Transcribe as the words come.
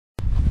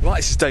Right,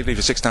 this is Dave Lee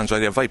for Six Towns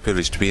Radio. Very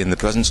privileged to be in the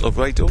presence of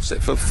Ray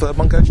Dorset of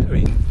Mungo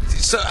Jerry.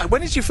 So,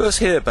 when did you first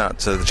hear about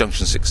the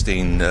Junction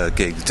 16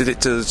 gig? Did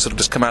it sort of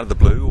just come out of the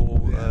blue, or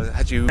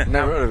had you...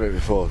 Never heard of it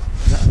before.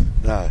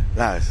 No.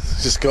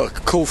 Just got a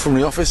call from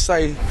the office,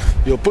 say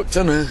you're booked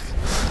on a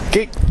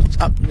gig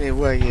up near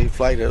where you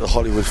played at the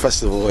Hollywood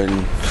Festival in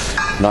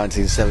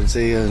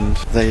 1970, and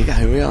there you go,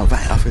 here we are,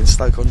 back up in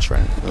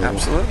Stoke-on-Trent.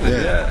 Absolutely,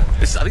 yeah.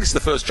 I think it's the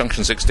first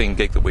Junction 16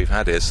 gig that we've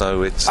had here,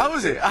 so it's... Oh,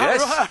 is it?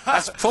 Yes, right.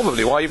 That's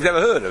probably why you've never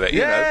heard of it,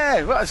 you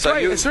know. Well, it's So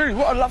great. It's really,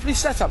 what a lovely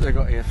setup they've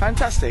got here.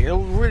 Fantastic. It's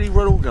all really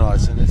well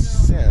organised, and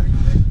it's,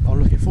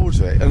 I'm looking forward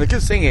to it. And the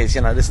good thing is,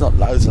 there's not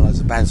loads and loads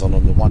of bands on the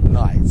one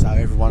night, so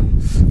everyone,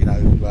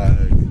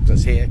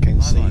 that's here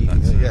can see.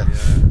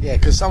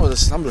 Because some of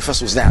the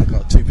festivals now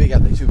got too big,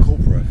 haven't they? Too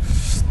corporate.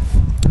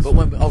 But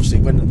when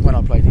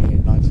I played here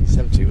in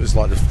 1970, it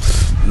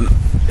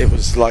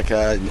was like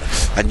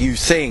a new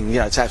thing,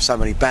 to have so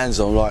many bands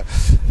on,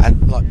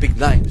 and big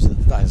names.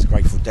 That was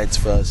Grateful Dead's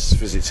first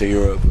visit to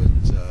Europe, and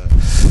it's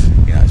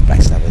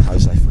Backstabber,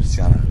 Jose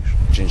Feliciano,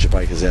 Ginger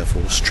Baker's Air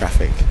Force,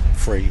 Traffic,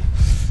 Free.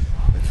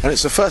 And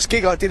it's the first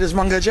gig I did as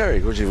Mungo Jerry,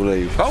 would you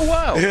believe? Oh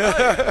wow!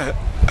 Yeah.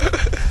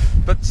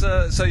 But is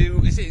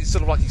it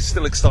sort of like it's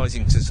still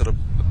exciting to sort of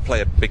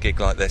play a big gig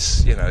like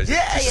this? All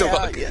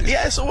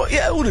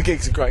the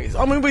gigs are great.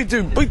 I mean, we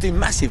do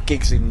massive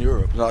gigs in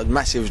Europe, like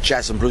massive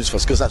jazz and blues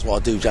festivals, because that's what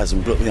I do, jazz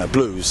and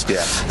blues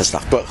and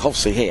stuff. But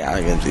obviously here,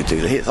 I'm going to do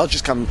the hits.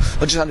 I'm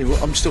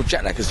still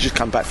jet lagged because I just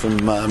come back from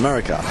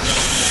America.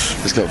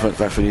 Just got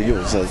back from New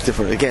York, so it's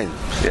different again.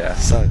 Yeah.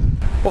 So.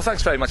 Well,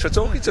 thanks very much for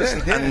talking to us,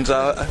 and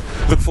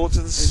look forward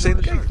to seeing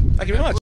the gig. Thank you very much.